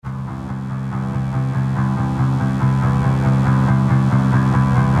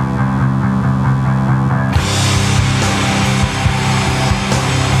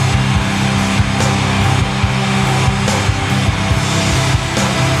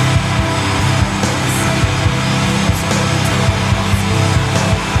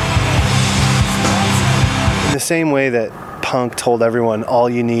same way that punk told everyone all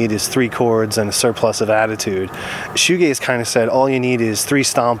you need is 3 chords and a surplus of attitude, shoegaze kind of said all you need is 3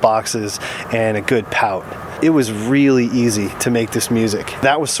 stomp boxes and a good pout. It was really easy to make this music.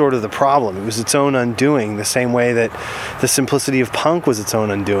 That was sort of the problem. It was its own undoing, the same way that the simplicity of punk was its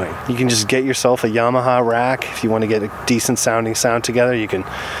own undoing. You can just get yourself a Yamaha rack. If you want to get a decent sounding sound together, you can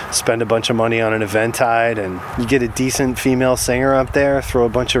spend a bunch of money on an Eventide, and you get a decent female singer up there, throw a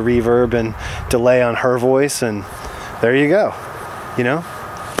bunch of reverb and delay on her voice, and there you go. You know,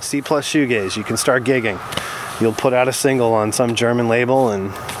 C+ shoegaze. You can start gigging. You'll put out a single on some German label,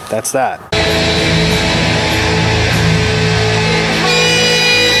 and that's that.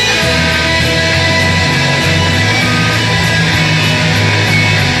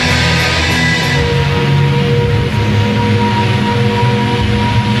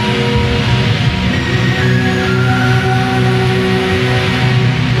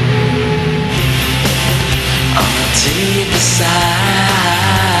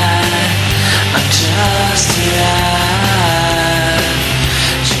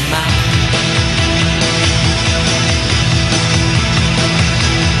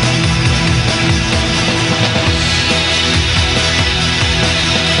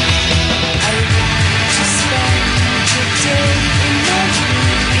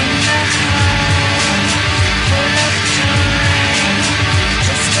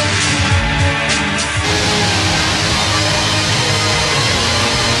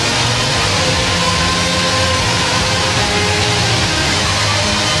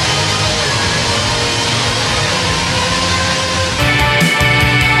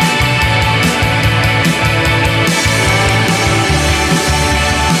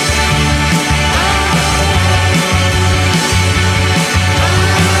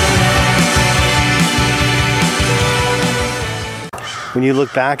 When you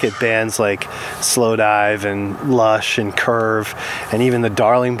look back at bands like Slowdive and Lush and Curve and even the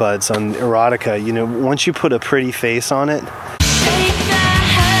Darling Buds on Erotica, you know, once you put a pretty face on it,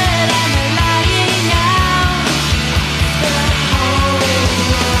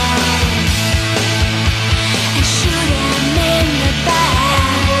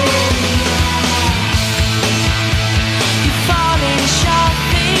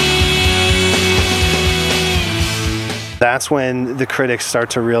 that's when the critics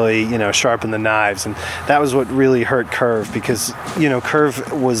start to really, you know, sharpen the knives. And that was what really hurt Curve, because, you know,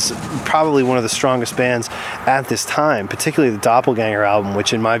 Curve was probably one of the strongest bands at this time, particularly the Doppelganger album,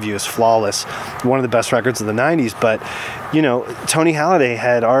 which in my view is flawless, one of the best records of the 90s. But, you know, Toni Halliday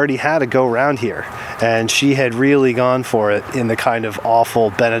had already had a go round here, and she had really gone for it in the kind of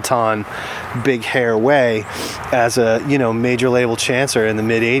awful Benetton big hair way as a, you know, major label chancer in the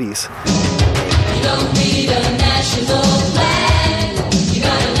mid 80s. You don't need a national plan. You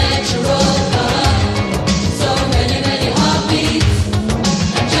gotta let your roll up. So many, many heartbeats.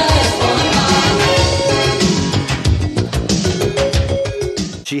 And just one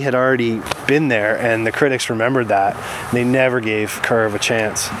heart. She had already been there, and the critics remembered that. They never gave Curve a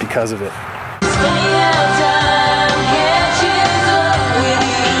chance because of it.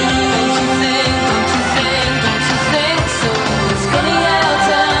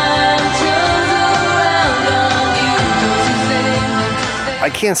 I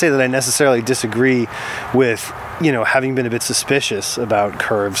can't say that I necessarily disagree with, you know, having been a bit suspicious about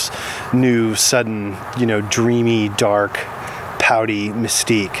Curve's new, sudden, you know, dreamy, dark, pouty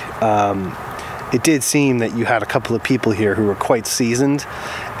mystique. It did seem that you had a couple of people here who were quite seasoned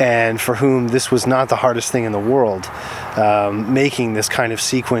and for whom this was not the hardest thing in the world, making this kind of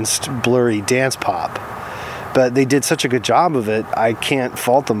sequenced, blurry dance pop. But they did such a good job of it, I can't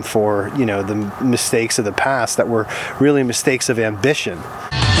fault them for, you know, the mistakes of the past that were really mistakes of ambition.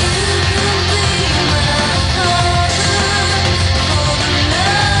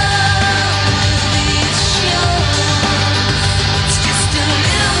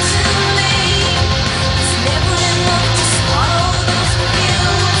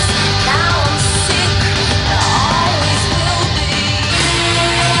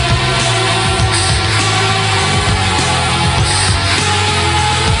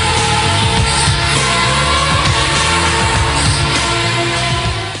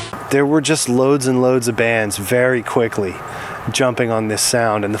 There were just loads and loads of bands very quickly jumping on this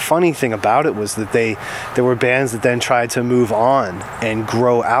sound, and the funny thing about it was that there were bands that then tried to move on and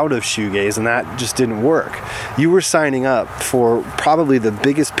grow out of shoegaze, and that just didn't work. You were signing up for probably the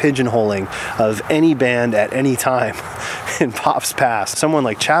biggest pigeonholing of any band at any time in pop's past. Someone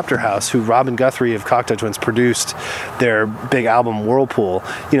like Chapter House, who Robin Guthrie of Cocteau Twins produced their big album Whirlpool,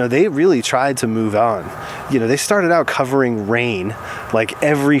 you know, they really tried to move on. You know, they started out covering Rain like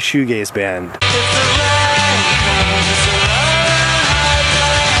every shoegaze band. It's the rain.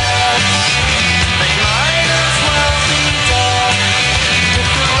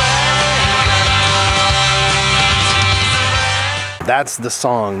 That's the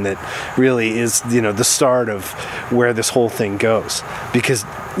song that really is, the start of where this whole thing goes. Because,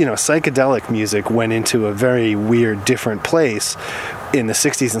 psychedelic music went into a very weird, different place. In the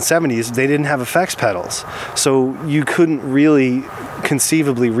 60s and 70s, they didn't have effects pedals. So you couldn't really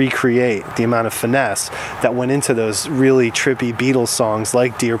conceivably recreate the amount of finesse that went into those really trippy Beatles songs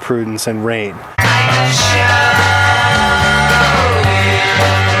like Dear Prudence and Rain.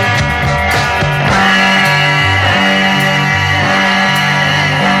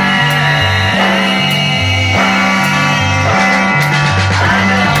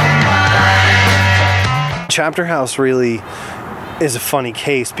 Chapter House really is a funny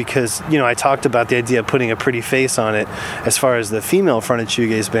case because, I talked about the idea of putting a pretty face on it as far as the female-fronted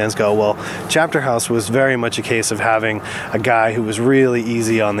shoegaze bands go. Well, Chapter House was very much a case of having a guy who was really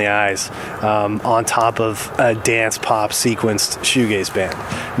easy on the eyes on top of a dance pop sequenced shoegaze band.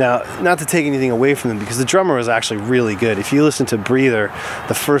 Now, not to take anything away from them, because the drummer was actually really good. If you listen to Breather,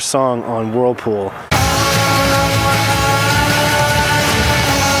 the first song on Whirlpool,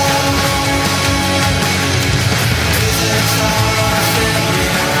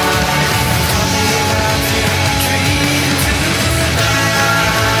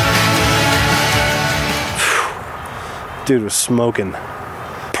 dude was smoking.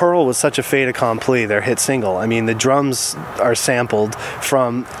 Pearl was such a fait accompli, their hit single. I mean, the drums are sampled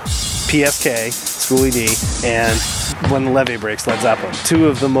from PSK, Schoolie D, and When the Levee Breaks, Led Zeppelin. Two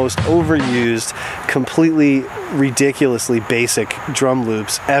of the most overused, completely ridiculously basic drum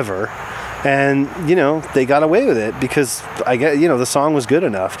loops ever. And, they got away with it because, the song was good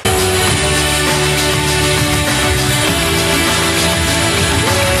enough.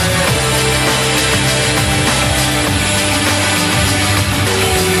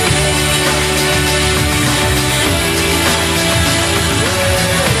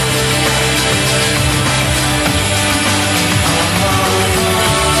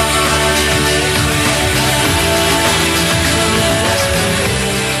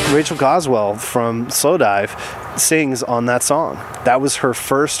 Rachel Goswell from Slowdive sings on that song. That was her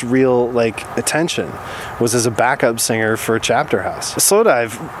first real attention, was as a backup singer for Chapter House.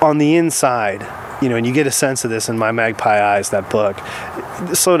 Slowdive, on the inside, and you get a sense of this in My Magpie Eyes, that book,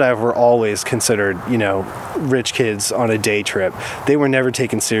 Slowdive were always considered, rich kids on a day trip. They were never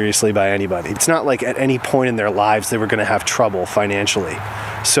taken seriously by anybody. It's not like at any point in their lives they were going to have trouble financially.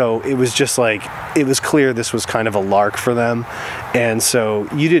 So it was just it was clear this was kind of a lark for them. And so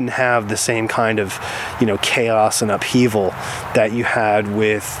you didn't have the same kind of, chaos and upheaval that you had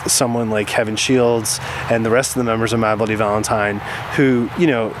with someone like Kevin Shields and the rest of the members of Mad Bloody Valentine who,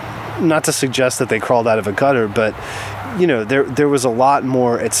 not to suggest that they crawled out of a gutter, but there was a lot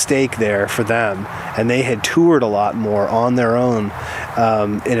more at stake there for them, and they had toured a lot more on their own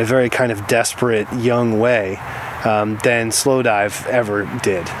in a very kind of desperate, young way than Slowdive ever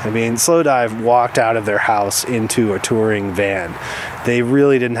did. I mean, Slowdive walked out of their house into a touring van. They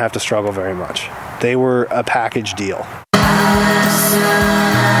really didn't have to struggle very much. They were a package deal.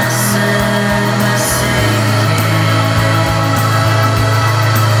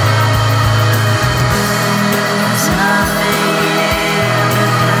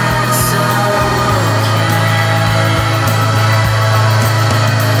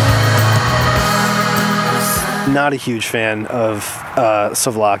 Not a huge fan of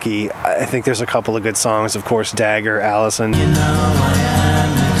Souvlaki. I think there's a couple of good songs. Of course, Dagger, Allison. You know I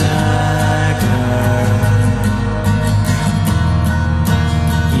am the dagger.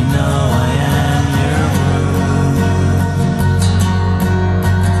 You know I am your room.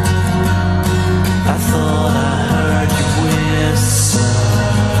 I thought I heard you whisper.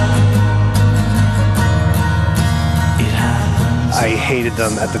 It happens. I hated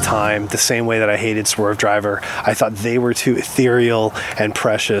them at the time, the same way that I hated Swerve Driver. I thought they were too ethereal and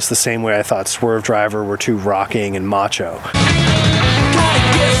precious, the same way I thought Swerve Driver were too rocking and macho.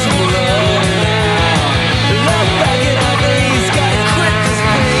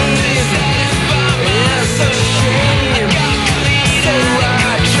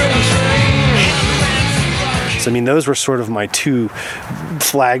 So, I mean, those were sort of my two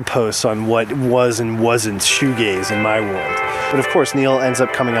flag posts on what was and wasn't shoegaze in my world. But of course, Neil ends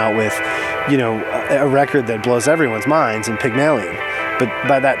up coming out with, a record that blows everyone's minds in Pygmalion. But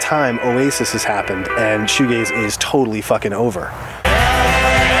by that time, Oasis has happened, and shoegaze is totally fucking over.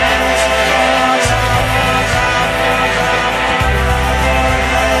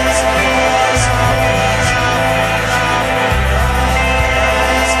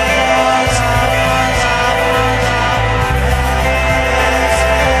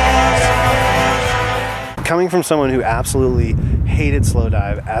 Coming from someone who absolutely hated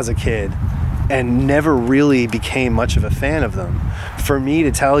Slowdive as a kid and never really became much of a fan of them. For me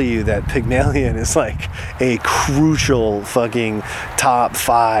to tell you that Pygmalion is like a crucial fucking top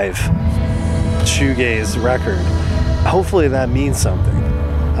 5 shoegaze record, hopefully that means something.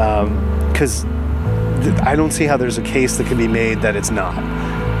 Because I don't see how there's a case that can be made that it's not.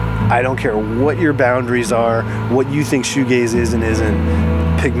 I don't care what your boundaries are, what you think shoegaze is and isn't.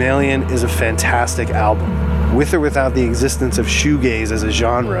 Pygmalion is a fantastic album, with or without the existence of shoegaze as a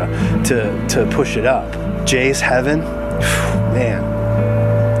genre to push it up. Jay's Heaven, man.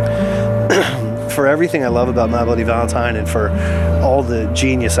 For everything I love about My Bloody Valentine and for all the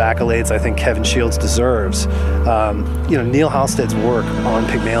genius accolades I think Kevin Shields deserves, Neil Halstead's work on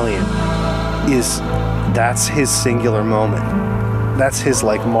Pygmalion that's his singular moment. That's his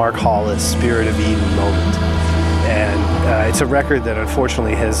like Mark Hollis Spirit of Eden moment. And it's a record that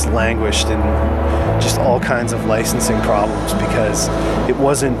unfortunately has languished in just all kinds of licensing problems because it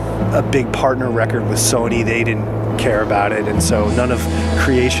wasn't a big partner record with Sony. They didn't care about it, and so none of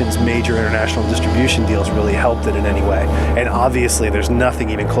Creation's major international distribution deals really helped it in any way. And obviously there's nothing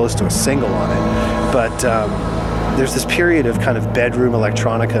even close to a single on it. But there's this period of kind of bedroom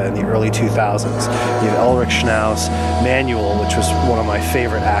electronica in the early 2000s. You have Ulrich Schnauz, Manual, which was one of my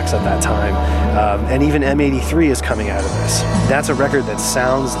favorite acts at that time, and even M83 is coming out of this. That's a record that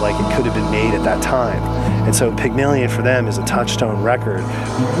sounds like it could have been made at that time. And so Pygmalion for them is a touchstone record,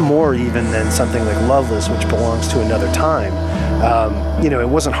 more even than something like Loveless, which belongs to another time. It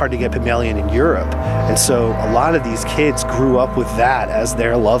wasn't hard to get Pygmalion in Europe, and so a lot of these kids grew up with that as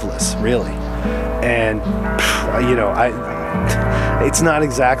their Loveless, really. And it's not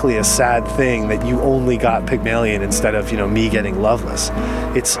exactly a sad thing that you only got Pygmalion instead of me getting Loveless.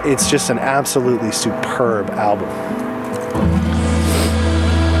 It's just an absolutely superb album.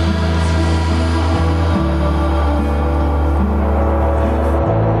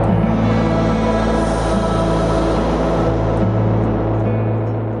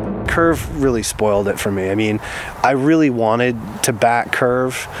 Curve really spoiled it for me. I mean, I really wanted to back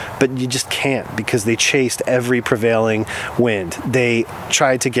Curve, but you just can't because they chased every prevailing wind. They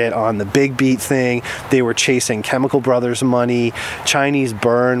tried to get on the big beat thing. They were chasing Chemical Brothers money. Chinese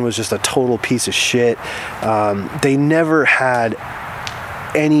Burn was just a total piece of shit. They never had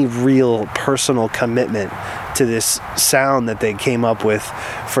any real personal commitment to this sound that they came up with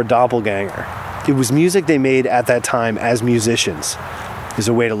for Doppelganger. It was music they made at that time as musicians, is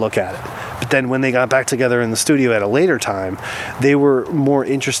a way to look at it. But then when they got back together in the studio at a later time, they were more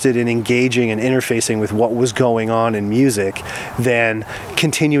interested in engaging and interfacing with what was going on in music than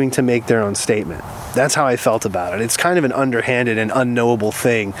continuing to make their own statement. That's how I felt about it. It's kind of an underhanded and unknowable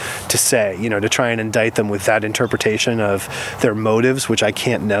thing to say, to try and indict them with that interpretation of their motives, which I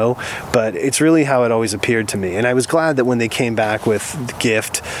can't know, but it's really how it always appeared to me. And I was glad that when they came back with The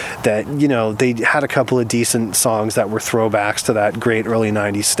Gift, that, they had a couple of decent songs that were throwbacks to that great early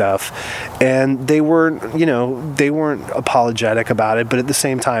 90s stuff. And they weren't apologetic about it, but at the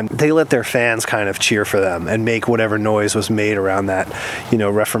same time, they let their fans kind of cheer for them and make whatever noise was made around that,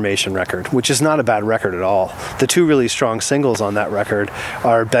 Reformation record, which is not a bad record at all. The 2 really strong singles on that record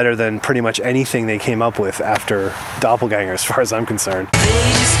are better than pretty much anything they came up with after Doppelganger, as far as I'm concerned.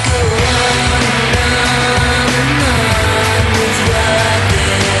 They just go on and on with what they're doing.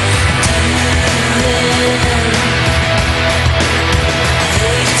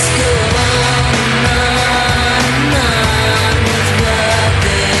 They just go on and on with what they're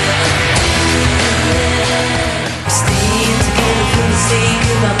doing. Staying together for the sake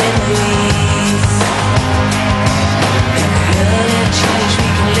of our memories.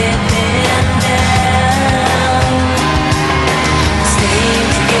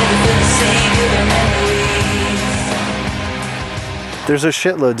 There's a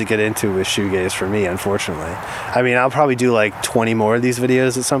shitload to get into with shoegaze for me, unfortunately. I mean, I'll probably do like 20 more of these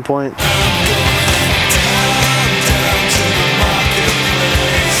videos at some point.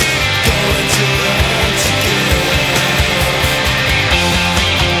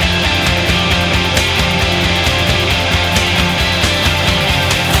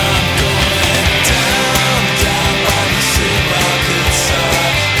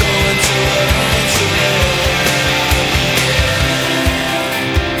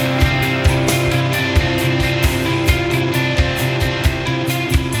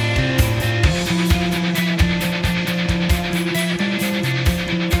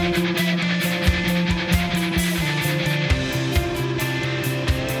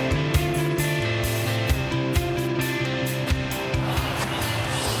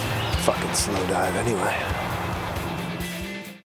 Fucking Slowdive anyway.